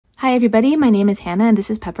Hi everybody, my name is Hannah and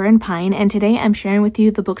this is Pepper and Pine, and today I'm sharing with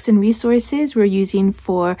you the books and resources we're using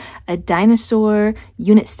for a dinosaur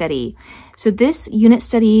unit study. So this unit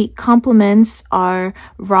study complements our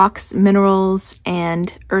rocks, minerals,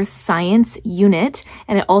 and earth science unit,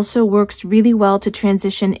 and it also works really well to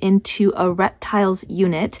transition into a reptiles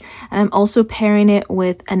unit, and I'm also pairing it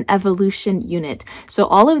with an evolution unit. So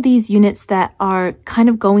all of these units that are kind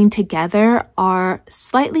of going together are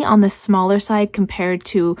slightly on the smaller side compared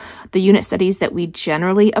to the unit studies that we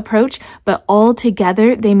generally approach, but all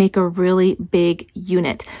together they make a really big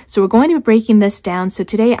unit. So we're going to be breaking this down. So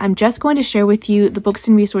today I'm just going to share with you the books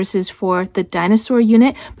and resources for the dinosaur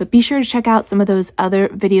unit, but be sure to check out some of those other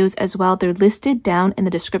videos as well. They're listed down in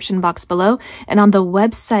the description box below, and on the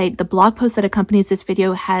website, the blog post that accompanies this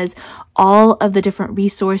video has all of the different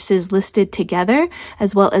resources listed together,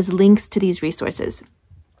 as well as links to these resources.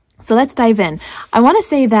 So let's dive in. I want to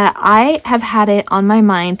say that I have had it on my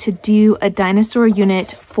mind to do a dinosaur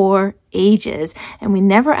unit for ages, and we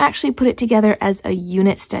never actually put it together as a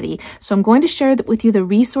unit study. So I'm going to share with you the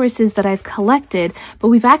resources that I've collected, but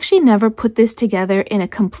we've actually never put this together in a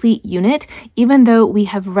complete unit, even though we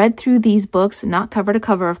have read through these books, not cover to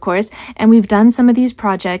cover, of course, and we've done some of these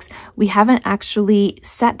projects. We haven't actually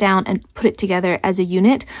sat down and put it together as a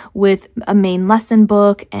unit with a main lesson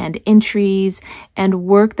book and entries and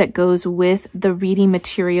work that goes with the reading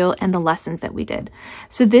material and the lessons that we did.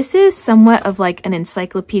 So this is somewhat of like an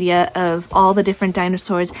encyclopedia of all the different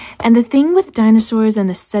dinosaurs. And the thing with dinosaurs and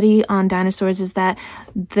the study on dinosaurs is that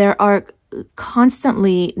there are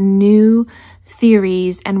constantly new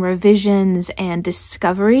theories and revisions and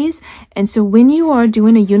discoveries. And so when you are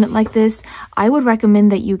doing a unit like this, I would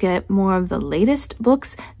recommend that you get more of the latest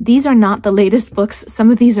books. These are not the latest books. Some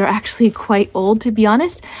of these are actually quite old, to be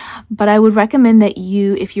honest. But I would recommend that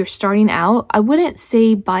you, if you're starting out, I wouldn't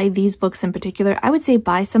say buy these books in particular. I would say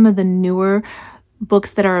buy some of the newer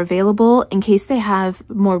books that are available in case they have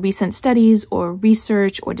more recent studies or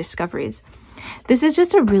research or discoveries. This is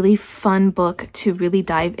just a really fun book to really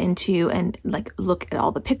dive into and like look at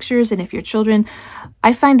all the pictures. And if your children,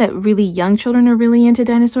 I find that really young children are really into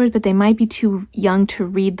dinosaurs, but they might be too young to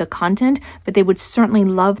read the content, but they would certainly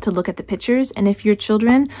love to look at the pictures. And if your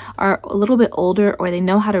children are a little bit older or they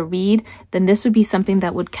know how to read, then this would be something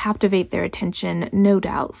that would captivate their attention, no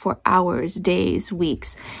doubt, for hours, days,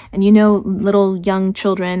 weeks. And you know, little young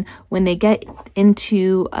children, when they get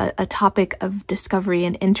into a topic of discovery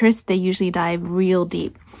and interest, they usually dive real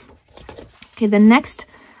deep. Okay, the next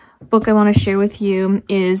book I want to share with you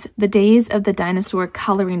is The Days of the Dinosaur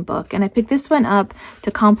coloring book, and I picked this one up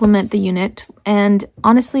to complement the unit. And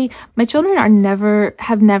honestly, my children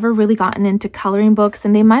have never really gotten into coloring books,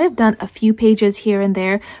 and they might have done a few pages here and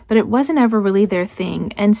there, but it wasn't ever really their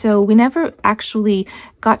thing, and so we never actually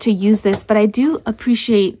got to use this. But I do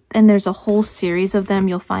appreciate, and there's a whole series of them.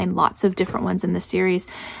 You'll find lots of different ones in the series.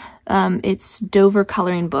 It's Dover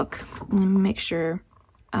coloring book. Let me make sure.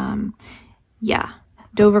 Yeah,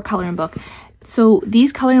 Dover coloring book. So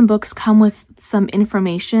these coloring books come with some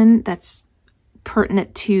information that's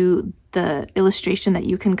pertinent to the illustration that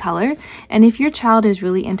you can color. And if your child is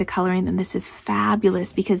really into coloring, then this is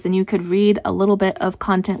fabulous, because then you could read a little bit of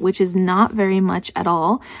content, which is not very much at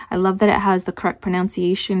all. I love that it has the correct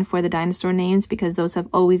pronunciation for the dinosaur names, because those have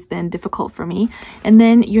always been difficult for me. And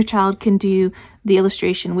then your child can do the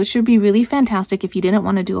illustration, which would be really fantastic. If you didn't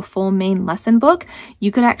want to do a full main lesson book,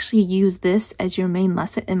 you could actually use this as your main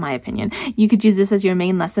lesson, in my opinion. You could use this as your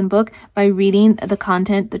main lesson book by reading the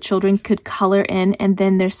content. The children could color in, and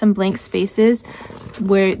then there's some blank spaces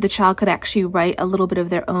where the child could actually write a little bit of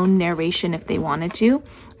their own narration if they wanted to.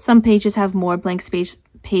 Some pages have more blank space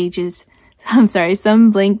pages. Some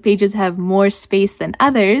blank pages have more space than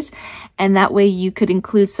others, and that way you could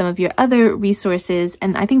include some of your other resources.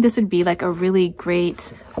 And I think this would be like a really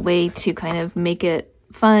great way to kind of make it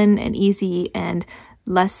fun and easy and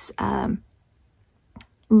less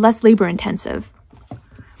labor intensive.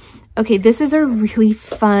 Okay, this is a really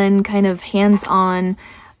fun kind of hands-on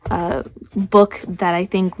book that I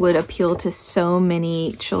think would appeal to so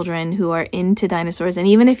many children who are into dinosaurs. And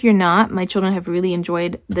even if you're not, my children have really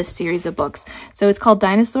enjoyed this series of books. So it's called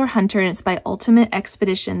Dinosaur Hunter, and it's by Ultimate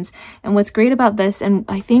Expeditions. And what's great about this, and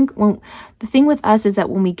I think the thing with us is that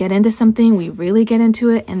when we get into something, we really get into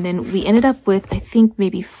it. And then we ended up with, I think,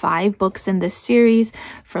 maybe 5 books in this series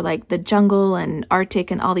for like the jungle and Arctic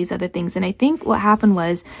and all these other things. And I think what happened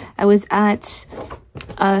was I was at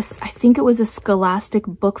I think it was a Scholastic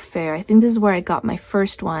book fair. I think this is where I got my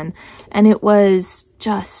first one, and it was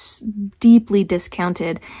just deeply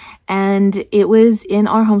discounted. And it was in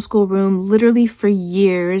our homeschool room literally for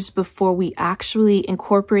years before we actually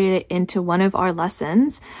incorporated it into one of our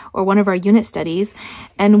lessons or one of our unit studies.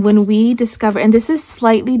 And when we discovered, and this is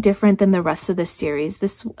slightly different than the rest of the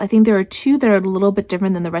series. I think there are two that are a little bit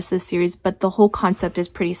different than the rest of the series, but the whole concept is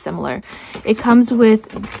pretty similar. It comes with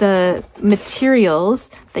the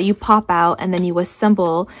materials that you pop out and then you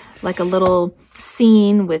assemble like a little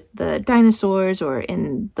scene with the dinosaurs, or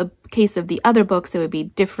in the case of the other books, it would be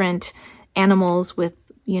different animals with,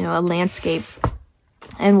 you know, a landscape.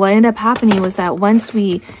 And what ended up happening was that once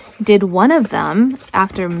we did one of them,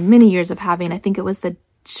 after many years of having, I think it was the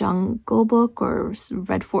Jungle Book or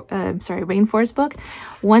Rainforest book.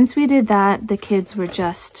 Once we did that, the kids were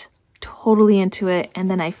just totally into it. And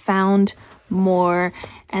then I found more,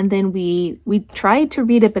 and then we tried to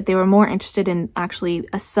read it, but they were more interested in actually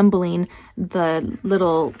assembling the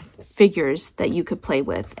little figures that you could play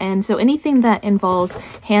with. And so anything that involves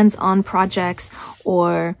hands-on projects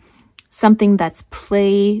or something that's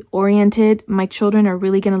play oriented, my children are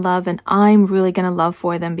really going to love, and I'm really going to love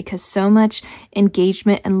for them, because so much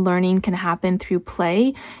engagement and learning can happen through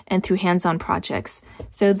play and through hands-on projects.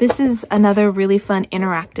 So this is another really fun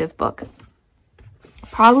interactive book.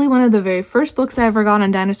 Probably one of the very first books I ever got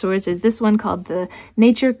on dinosaurs is this one called the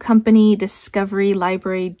Nature Company Discovery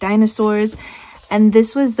Library Dinosaurs. And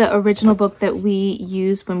this was the original book that we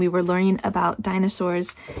used when we were learning about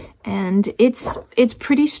dinosaurs. And it's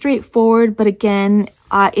pretty straightforward, but again,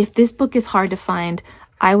 if this book is hard to find,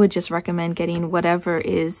 I would just recommend getting whatever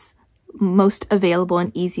is most available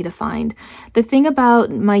and easy to find. The thing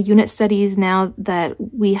about my unit studies, now that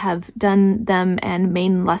we have done them and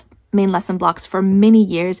main lesson blocks for many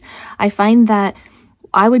years, I find that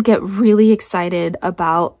I would get really excited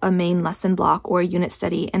about a main lesson block or a unit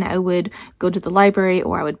study, and I would go to the library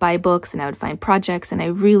or I would buy books and I would find projects, and I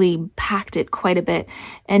really packed it quite a bit.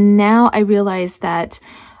 And now I realize that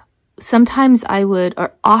sometimes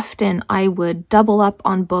often I would double up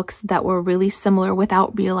on books that were really similar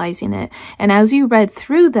without realizing it. And as we read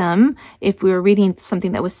through them, if we were reading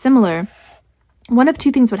something that was similar, one of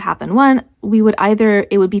two things would happen. One,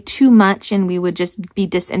 it would be too much and we would just be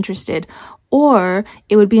disinterested, or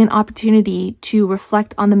it would be an opportunity to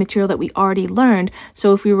reflect on the material that we already learned.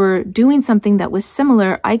 So if we were doing something that was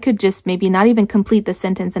similar, I could just maybe not even complete the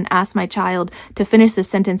sentence and ask my child to finish the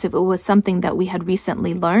sentence if it was something that we had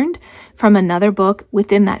recently learned from another book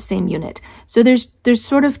within that same unit. So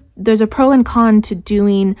there's a pro and con to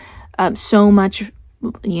doing so much,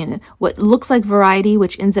 you know, what looks like variety,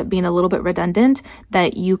 which ends up being a little bit redundant,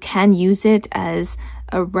 that you can use it as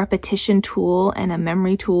a repetition tool and a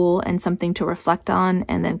memory tool and something to reflect on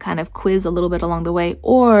and then kind of quiz a little bit along the way,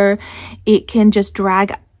 or it can just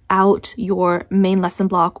drag out your main lesson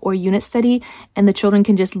block or unit study and the children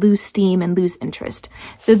can just lose steam and lose interest.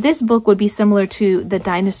 So this book would be similar to the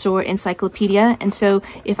Dinosaur Encyclopedia. And so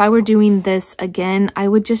if I were doing this again, I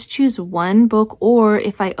would just choose one book, or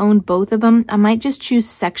if I owned both of them, I might just choose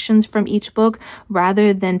sections from each book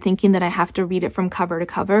rather than thinking that I have to read it from cover to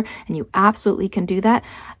cover. And you absolutely can do that.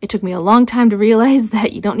 It took me a long time to realize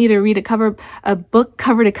that you don't need to read a book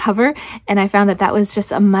cover to cover. And I found that that was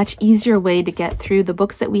just a much easier way to get through the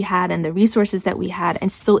books that we had and the resources that we had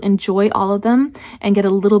and still enjoy all of them and get a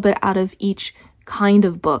little bit out of each kind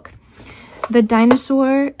of book. The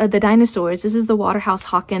Dinosaurs, this is the Waterhouse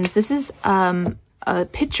Hawkins. This is a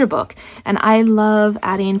picture book, and I love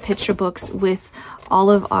adding picture books with all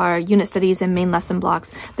of our unit studies and main lesson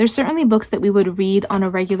blocks. There's certainly books that we would read on a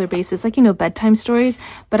regular basis, like, you know, bedtime stories,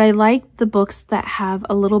 but I like the books that have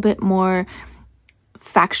a little bit more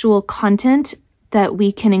factual content that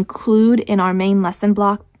we can include in our main lesson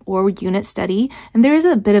block or unit study. And there is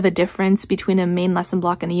a bit of a difference between a main lesson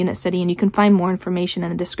block and a unit study, and you can find more information in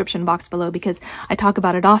the description box below because I talk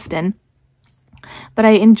about it often. But I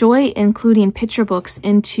enjoy including picture books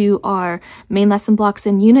into our main lesson blocks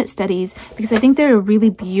and unit studies because I think they're a really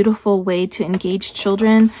beautiful way to engage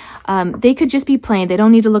children. They could just be playing. They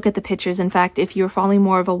don't need to look at the pictures. In fact, if you're following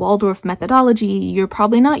more of a Waldorf methodology, you're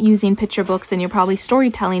probably not using picture books and you're probably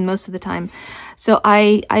storytelling most of the time. So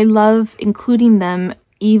I love including them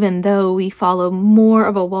even though we follow more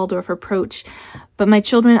of a Waldorf approach. But my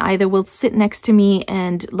children either will sit next to me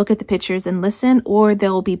and look at the pictures and listen, or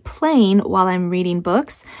they'll be playing while I'm reading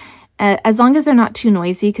books, as long as they're not too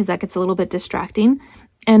noisy, because that gets a little bit distracting.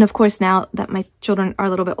 And of course, now that my children are a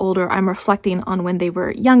little bit older, I'm reflecting on when they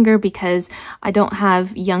were younger because I don't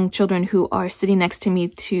have young children who are sitting next to me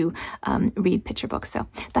to read picture books. So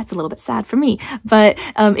that's a little bit sad for me. But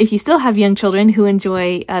if you still have young children who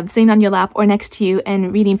enjoy sitting on your lap or next to you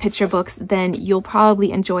and reading picture books, then you'll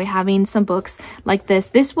probably enjoy having some books like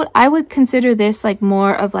this. I would consider this like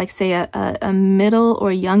more of like, say, a middle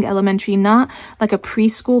or young elementary, not like a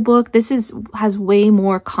preschool book. This has way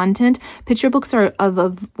more content. Picture books are of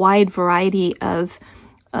a wide variety of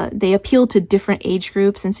they appeal to different age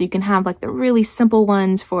groups, and so you can have like the really simple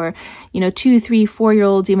ones for 2, 3,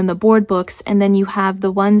 4-year-olds, even the board books, and then you have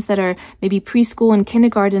the ones that are maybe preschool and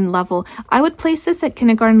kindergarten level. I would place this at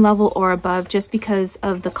kindergarten level or above just because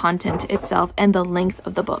of the content itself and the length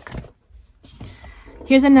of the book.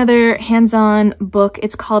 Here's another hands-on book.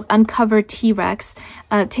 It's called Uncover T-Rex.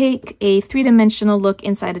 Take a 3-dimensional look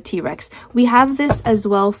inside a T-Rex. We have this as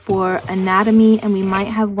well for anatomy, and we might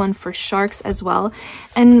have one for sharks as well.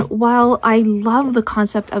 And while I love the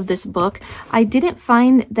concept of this book, I didn't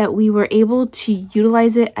find that we were able to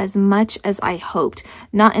utilize it as much as I hoped.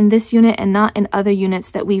 Not in this unit and not in other units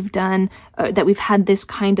that we've done, that we've had this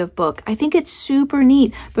kind of book. I think it's super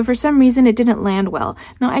neat, but for some reason it didn't land well.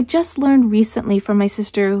 Now, I just learned recently from my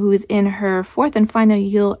sister, who is in her fourth and final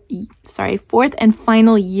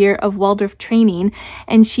year of Waldorf training,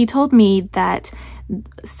 and she told me that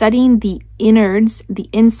studying the innards, the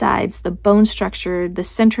insides, the bone structure, the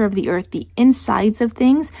center of the earth, the insides of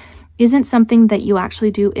things isn't something that you actually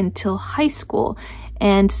do until high school.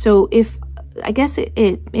 And so I guess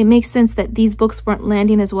it makes sense that these books weren't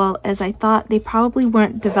landing as well as I thought. They probably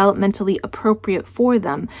weren't developmentally appropriate for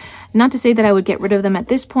them. Not to say that I would get rid of them at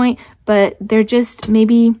this point, but they're just,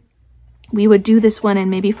 maybe we would do this one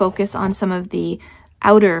and maybe focus on some of the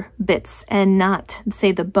outer bits and not,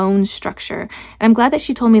 say, the bone structure. And I'm glad that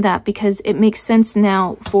she told me that, because it makes sense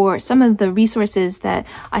now for some of the resources that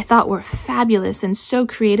I thought were fabulous and so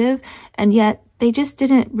creative, and yet they just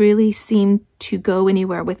didn't really seem to go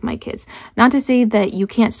anywhere with my kids. Not to say that you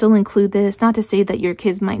can't still include this, not to say that your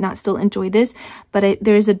kids might not still enjoy this, but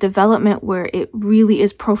there's a development where it really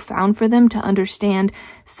is profound for them to understand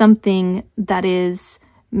something that is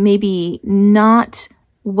maybe not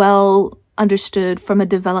well understood from a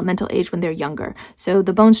developmental age when they're younger. So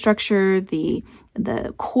the bone structure, the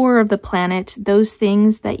core of the planet, those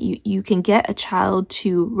things that you can get a child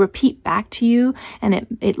to repeat back to you, and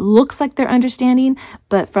it looks like they're understanding,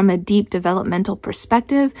 but from a deep developmental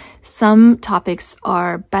perspective, some topics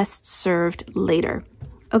are best served later.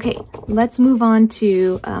 Okay, let's move on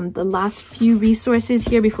to the last few resources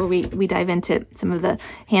here before we dive into some of the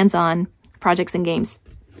hands-on projects and games.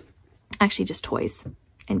 Actually, just toys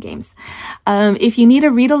and games. If you need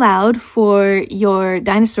a read aloud for your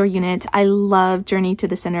dinosaur unit, I love Journey to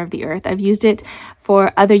the Center of the Earth. I've used it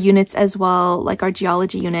for other units as well, like our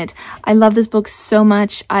geology unit. I love this book so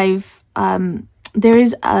much. There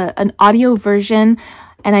is an audio version,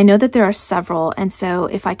 and I know that there are several, and so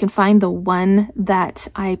if I can find the one that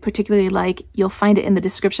I particularly like, you'll find it in the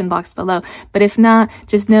description box below. But if not,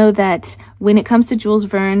 just know that when it comes to Jules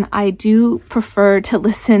Verne, I do prefer to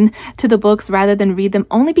listen to the books rather than read them,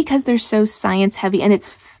 only because they're so science heavy, and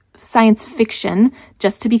it's science fiction,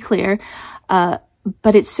 just to be clear,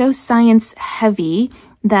 but it's so science heavy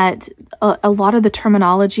that a lot of the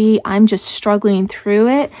terminology, I'm just struggling through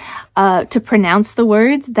it to pronounce the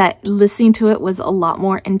words, that listening to it was a lot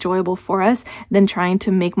more enjoyable for us than trying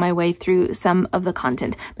to make my way through some of the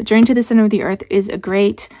content. But Journey to the Center of the Earth is a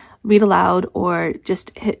great read aloud, or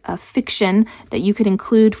just a fiction that you could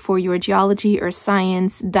include for your geology or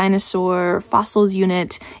science, dinosaur, fossils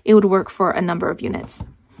unit. It would work for a number of units.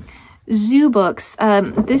 Zoo books.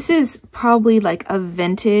 This is probably like a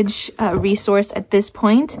vintage resource at this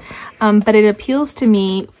point, but it appeals to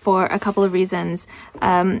me for a couple of reasons.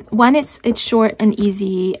 One, it's short and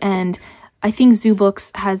easy, and I think Zoo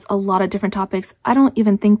Books has a lot of different topics. I don't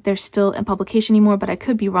even think they're still in publication anymore, but I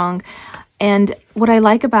could be wrong. And what I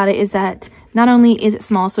like about it is that not only is it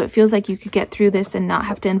small, so it feels like you could get through this and not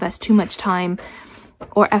have to invest too much time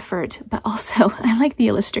or effort, but also I like the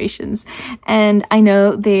illustrations, and I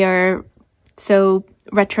know they are so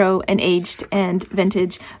retro and aged and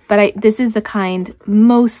vintage, but this is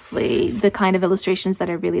mostly the kind of illustrations that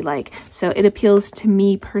I really like. So it appeals to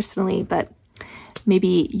me personally, but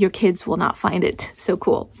maybe your kids will not find it so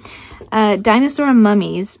cool. Dinosaur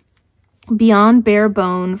Mummies, Beyond Bare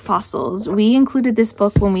Bone Fossils. We included this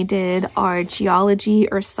book when we did our geology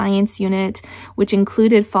or science unit, which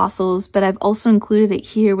included fossils, but I've also included it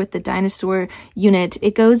here with the dinosaur unit.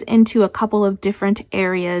 It goes into a couple of different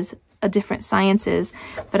areas, different sciences,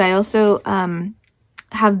 but I also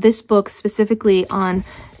have this book specifically on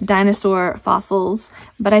dinosaur fossils,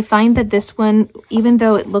 but I find that this one, even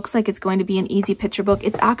though it looks like it's going to be an easy picture book,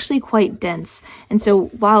 it's actually quite dense. And so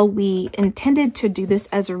while we intended to do this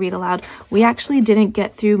as a read aloud, we actually didn't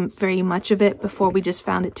get through very much of it before we just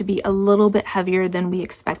found it to be a little bit heavier than we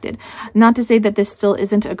expected. Not to say that this still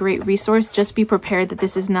isn't a great resource, just be prepared that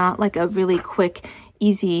this is not like a really quick,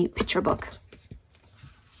 easy picture book.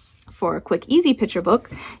 For a quick, easy picture book,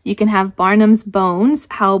 you can have Barnum's Bones,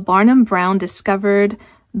 How Barnum Brown Discovered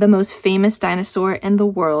the Most Famous Dinosaur in the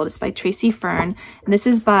World. It's by Tracy Fern. And this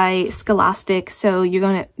is by Scholastic, so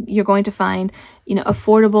you're going to find, you know,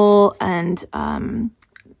 affordable and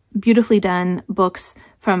beautifully done books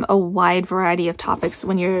from a wide variety of topics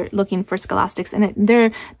when you're looking for Scholastics, and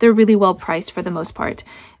they're really well priced for the most part.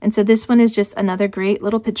 And so this one is just another great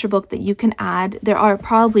little picture book that you can add. There are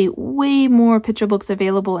probably way more picture books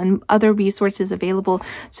available and other resources available.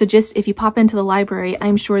 So just if you pop into the library,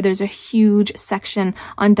 I'm sure there's a huge section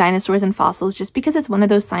on dinosaurs and fossils, just because it's one of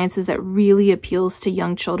those sciences that really appeals to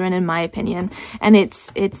young children, in my opinion. And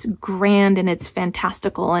it's grand and it's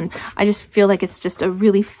fantastical. And I just feel like it's just a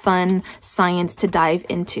really fun science to dive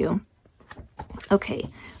into. Okay.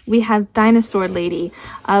 We have Dinosaur Lady.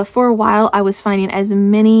 For a while, I was finding as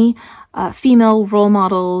many female role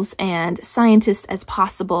models and scientists as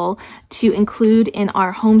possible to include in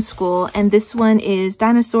our homeschool. And this one is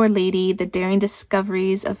Dinosaur Lady, The Daring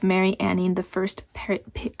Discoveries of Mary Anning, the First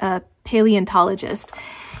Paleontologist.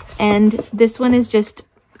 And this one is just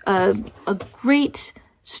a great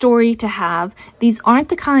story to have. These aren't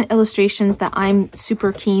the kind of illustrations that I'm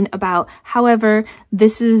super keen about. However,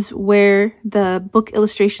 this is where the book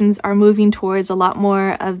illustrations are moving towards a lot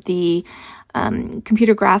more of the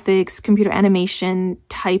computer graphics, computer animation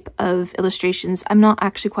type of illustrations. I'm not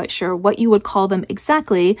actually quite sure what you would call them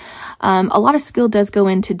exactly. A lot of skill does go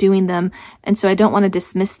into doing them, and so I don't want to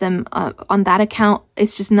dismiss them on that account.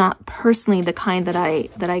 It's just not personally the kind that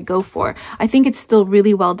I go for. I think it's still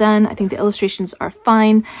really well done. I think the illustrations are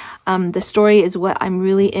fine. The story is what I'm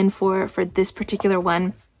really in for this particular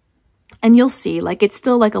one. And you'll see, like, it's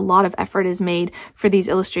still like a lot of effort is made for these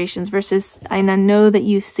illustrations versus, and I know that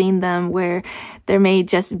you've seen them where there may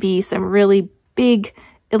just be some really big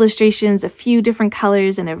illustrations, a few different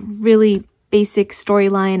colors, and a really basic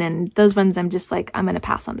storyline, and those ones I'm just like, I'm going to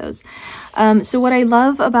pass on those. So what I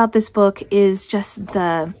love about this book is just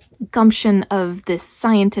the gumption of this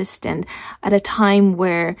scientist, and at a time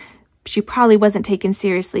where she probably wasn't taken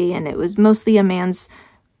seriously, and it was mostly a man's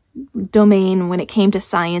domain when it came to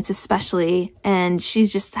science especially, and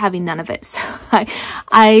she's just having none of it. So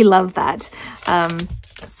I love that.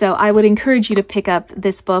 So I would encourage you to pick up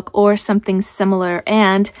this book or something similar,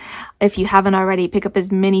 and if you haven't already, pick up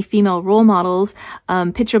as many female role models,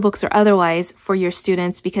 picture books or otherwise, for your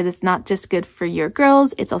students, because it's not just good for your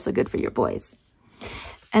girls, it's also good for your boys.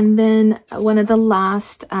 And then one of the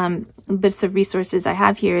last bits of resources I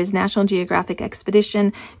have here is National Geographic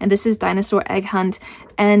Expedition, and this is Dinosaur Egg Hunt.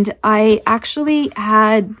 And I actually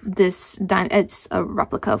had this, it's a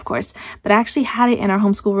replica of course, but I actually had it in our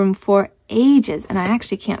homeschool room for ages, and I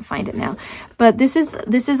actually can't find it now. But this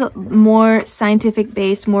is more scientific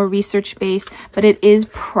based, more research based, but it is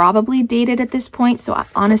probably dated at this point. So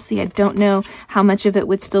honestly, I don't know how much of it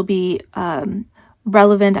would still be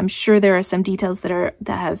relevant. I'm sure there are some details that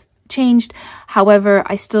have changed. However,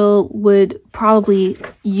 I still would probably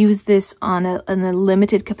use this on a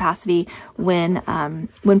limited capacity when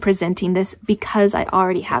presenting this, because I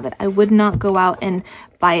already have it. I would not go out and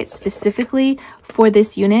buy it specifically for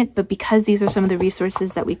this unit, but because these are some of the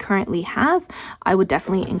resources that we currently have, I would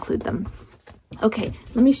definitely include them. Okay,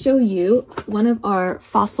 let me show you one of our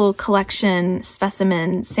fossil collection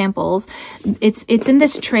specimen samples. It's in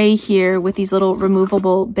this tray here with these little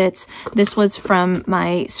removable bits. This was from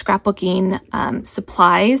my scrapbooking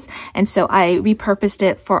supplies, and so I repurposed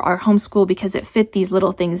it for our homeschool because it fit these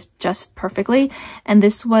little things just perfectly. And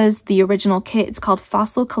this was the original kit. It's called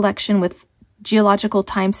Fossil Collection with Geological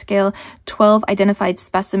Timescale, 12 Identified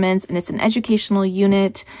Specimens, and it's an educational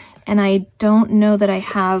unit. And I don't know that I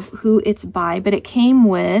have who it's by, but it came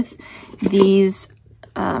with these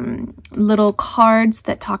little cards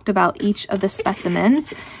that talked about each of the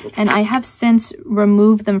specimens. And I have since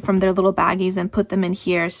removed them from their little baggies and put them in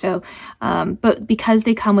here. So, but because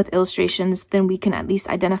they come with illustrations, then we can at least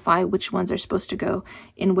identify which ones are supposed to go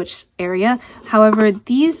in which area. However,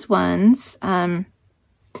 these ones,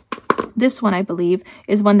 this one, I believe,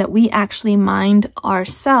 is one that we actually mined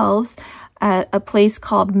ourselves at a place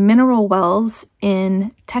called Mineral Wells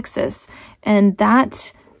in Texas. And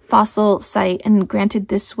that fossil site, and granted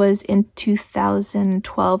this was in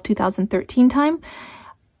 2012, 2013 time,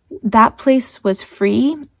 that place was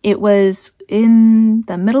free. It was in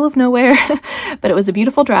the middle of nowhere, but it was a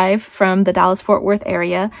beautiful drive from the Dallas-Fort Worth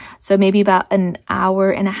area. So maybe about an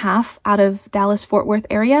hour and a half out of Dallas-Fort Worth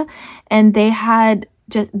area. And they had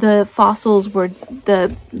just the fossils were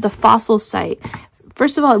the fossil site.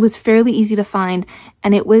 First of all, it was fairly easy to find,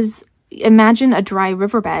 and it was, imagine a dry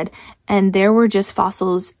riverbed, and there were just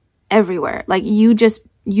fossils everywhere. Like you just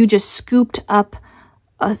scooped up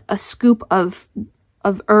a scoop of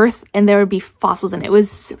earth and there would be fossils, and it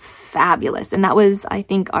was fabulous. And that was, I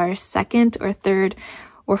think, our second or third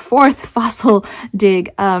or fourth fossil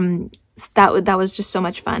dig. That was just so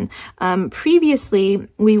much fun. Previously,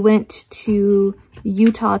 we went to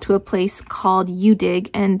Utah to a place called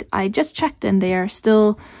UDig, and I just checked and they are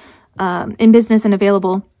still in business and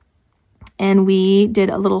available. And we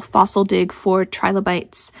did a little fossil dig for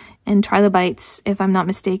trilobites, and trilobites, if I'm not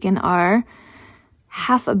mistaken, are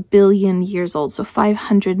 500 million years old, so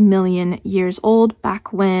 500 million years old,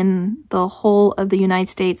 back when the whole of the United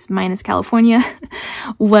States, minus California,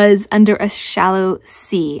 was under a shallow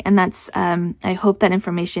sea. And that's, I hope that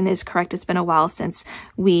information is correct. It's been a while since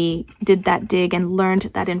we did that dig and learned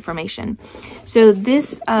that information. So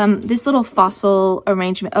this, this little fossil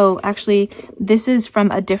arrangement, oh, actually, this is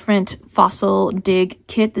from a different fossil dig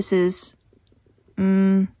kit. This is,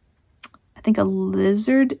 I think a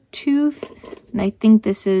lizard tooth, and I think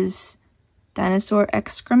this is dinosaur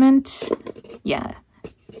excrement. Yeah,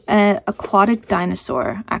 aquatic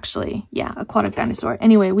dinosaur, actually. Yeah, aquatic dinosaur.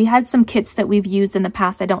 Anyway, we had some kits that we've used in the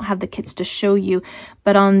past. I don't have the kits to show you,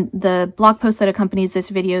 but on the blog post that accompanies this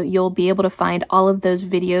video, you'll be able to find all of those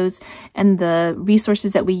videos and the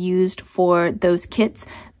resources that we used for those kits.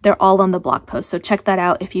 They're all on the blog post, so check that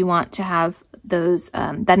out if you want to have those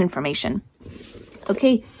that information.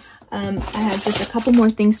 Okay. I have just a couple more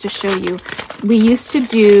things to show you. We used to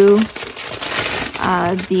do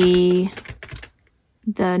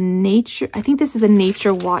the nature, I think this is a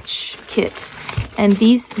nature watch kit. And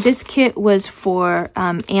this kit was for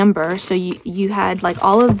amber. So you had like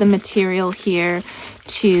all of the material here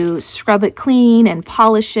to scrub it clean and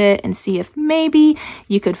polish it and see if maybe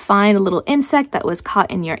you could find a little insect that was caught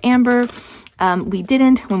in your amber. We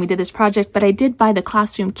didn't when we did this project, but I did buy the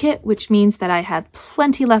classroom kit, which means that I have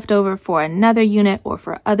plenty left over for another unit or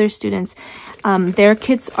for other students. Their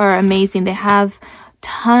kits are amazing. They have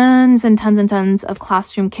tons and tons and tons of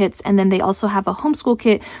classroom kits, and then they also have a homeschool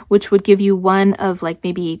kit, which would give you one of like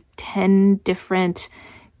maybe 10 different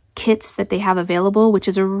kits that they have available, which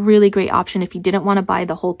is a really great option if you didn't want to buy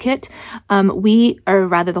the whole kit. Or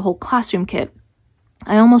rather the whole classroom kit.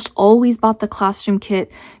 I almost always bought the classroom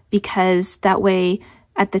kit because that way,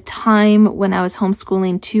 at the time when I was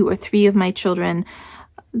homeschooling 2 or 3 of my children,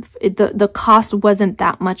 the cost wasn't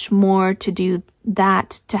that much more to do that,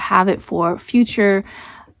 to have it for future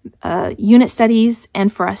unit studies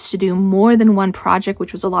and for us to do more than one project,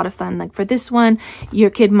 which was a lot of fun. Like for this one, your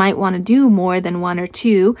kid might want to do more than 1 or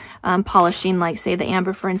 2, polishing, like say the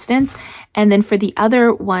amber, for instance. And then for the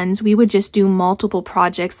other ones, we would just do multiple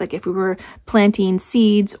projects. Like if we were planting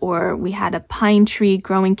seeds or we had a pine tree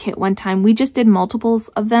growing kit one time, we just did multiples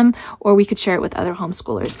of them, or we could share it with other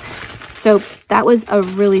homeschoolers. So that was a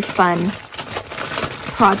really fun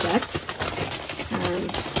project.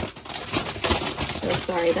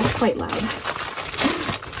 Sorry, that's quite loud.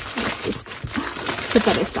 Let's just put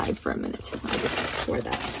that aside for a minute. I'll just pour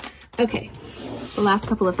that. Okay, the last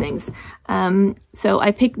couple of things. So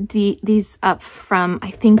I picked these up from,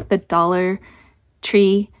 I think, the Dollar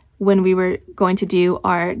Tree when we were going to do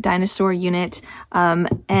our dinosaur unit.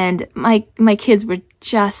 And my kids were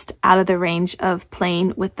just out of the range of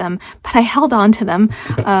playing with them, but I held on to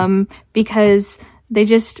them because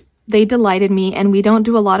they delighted me, and we don't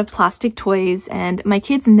do a lot of plastic toys, and my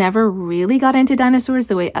kids never really got into dinosaurs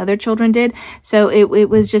the way other children did, so it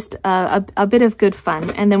was just a bit of good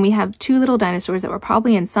fun. And then we have 2 little dinosaurs that were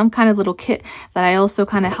probably in some kind of little kit that I also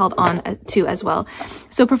kind of held on to as well.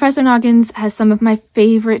 So Professor Noggins has some of my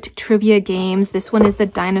favorite trivia games. This one is the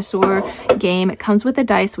dinosaur game. It comes with a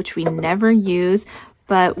dice, which we never use,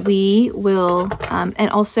 but we will, and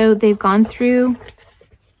also they've gone through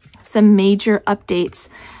some major updates.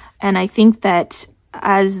 And I think that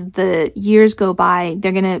as the years go by,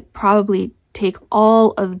 they're going to probably take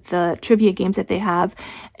all of the trivia games that they have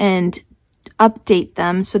and update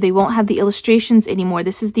them so they won't have the illustrations anymore.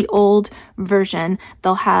 This is the old version.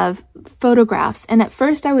 They'll have photographs. And at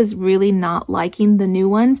first I was really not liking the new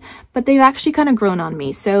ones, but they've actually kind of grown on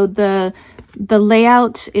me. So the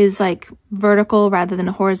layout is like vertical rather than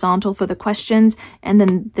horizontal for the questions, and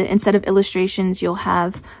then instead of illustrations you'll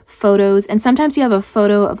have photos, and sometimes you have a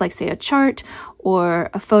photo of, like, say, a chart or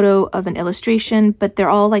a photo of an illustration, but they're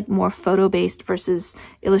all like more photo-based versus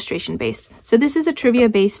illustration-based. So this is a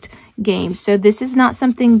trivia-based game. So this is not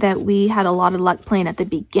something that we had a lot of luck playing at the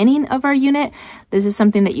beginning of our unit. This is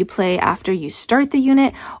something that you play after you start the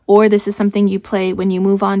unit, or this is something you play when you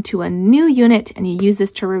move on to a new unit and you use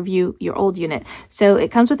this to review your old unit. So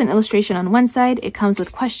it comes with an illustration on one side, it comes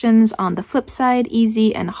with questions on the flip side,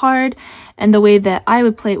 easy and hard. And the way that I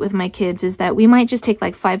would play it with my kids is that we might just take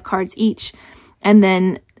like 5 cards each and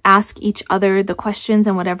then ask each other the questions,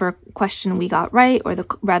 and whatever question we got right, or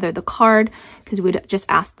rather the card, because we'd just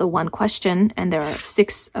ask the one question and there are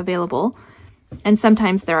 6 available. And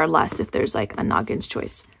sometimes there are less if there's like a noggin's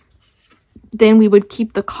choice. Then we would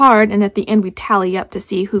keep the card, and at the end we tally up to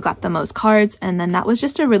see who got the most cards, and then that was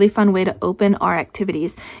just a really fun way to open our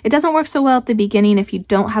activities. It doesn't work so well at the beginning if you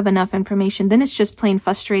don't have enough information, then it's just plain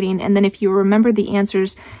frustrating. And then if you remember the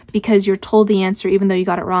answers because you're told the answer even though you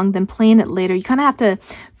got it wrong, then playing it later, you kind of have to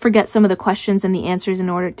forget some of the questions and the answers in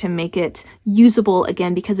order to make it usable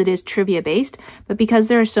again, because it is trivia based. But because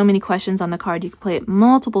there are so many questions on the card, you can play it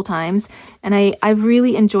multiple times, and I've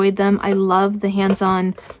really enjoyed them. I love the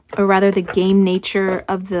hands-on, or rather the game nature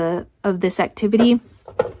of this activity,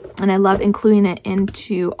 and I love including it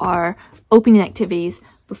into our opening activities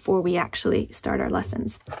before we actually start our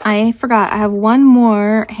lessons. I forgot, I have one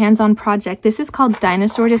more hands-on project. This is called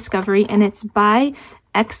Dinosaur Discovery, and it's by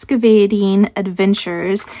Excavating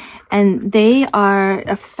Adventures, and they are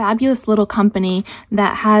a fabulous little company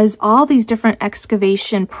that has all these different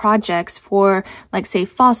excavation projects for, like, say,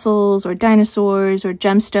 fossils or dinosaurs or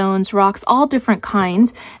gemstones, rocks, all different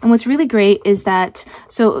kinds. And what's really great is that,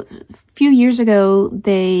 so a few years ago,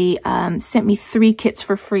 they sent me 3 kits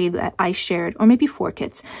for free that I shared, or maybe 4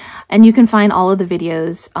 kits, and you can find all of the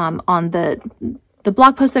videos on the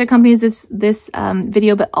blog post that accompanies this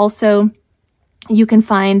video, but also you can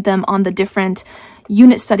find them on the different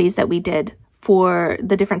unit studies that we did for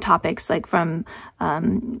the different topics, like from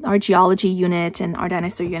our geology unit and our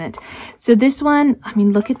dinosaur unit. So this one, I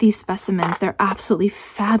mean, look at these specimens. They're absolutely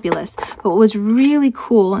fabulous. But what was really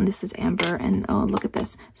cool, and this is amber, and oh, look at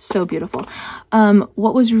this, so beautiful.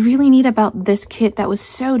 What was really neat about this kit that was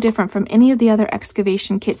so different from any of the other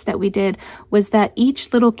excavation kits that we did was that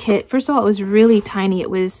each little kit, first of all, it was really tiny. It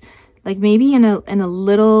was like maybe in a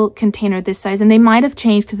little container this size, and they might have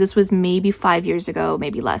changed because this was maybe 5 years ago,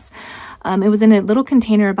 maybe less. It was in a little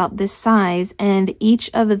container about this size, and each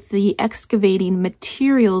of the excavating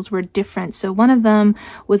materials were different. So one of them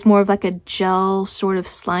was more of like a gel sort of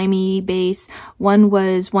slimy base. One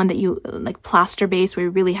was one that you, like plaster base, where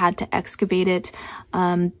you really had to excavate it.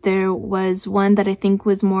 There was one that I think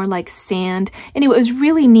was more like sand. Anyway, it was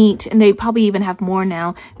really neat, and they probably even have more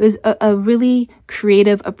now. It was a really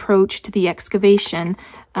creative approach to the excavation,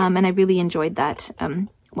 and I really enjoyed that.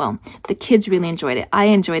 Well, the kids really enjoyed it. I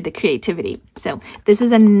enjoyed the creativity. So this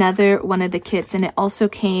is another one of the kits, and it also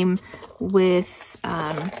came with,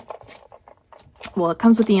 well, it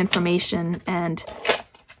comes with the information and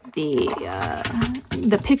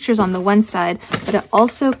the pictures on the one side, but it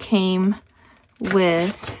also came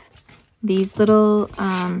with these little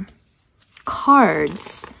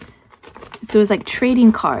cards. So it was like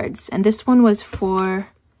trading cards, and this one was for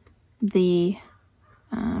the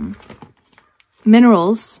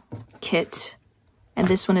minerals kit, and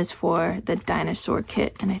this one is for the dinosaur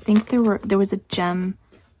kit. And I think there was a gem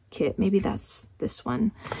kit, maybe that's this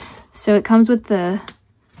one. So it comes with the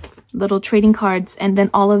little trading cards and then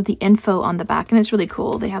all of the info on the back, and it's really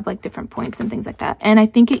cool. They have like different points and things like that, and I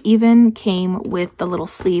think it even came with the little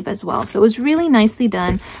sleeve as well. So it was really nicely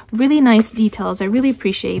done, really nice details. I really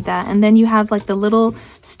appreciate that. And then you have like the little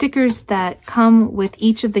stickers that come with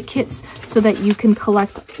each of the kits so that you can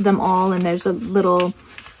collect them all, and there's a little,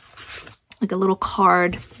 like a little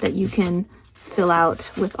card that you can fill out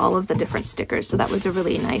with all of the different stickers. So that was a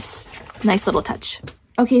really nice little touch.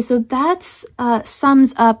 Okay, so that's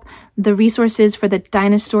sums up the resources for the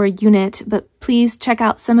dinosaur unit, but please check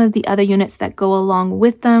out some of the other units that go along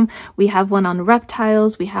with them. We have one on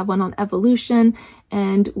reptiles, we have one on evolution,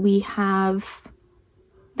 and we have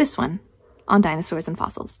this one on dinosaurs and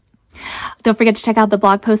fossils. Don't forget to check out the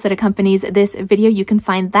blog post that accompanies this video. You can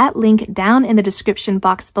find that link down in the description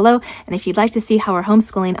box below. And if you'd like to see how we're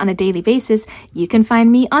homeschooling on a daily basis, you can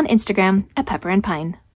find me on Instagram at Pepper and Pine.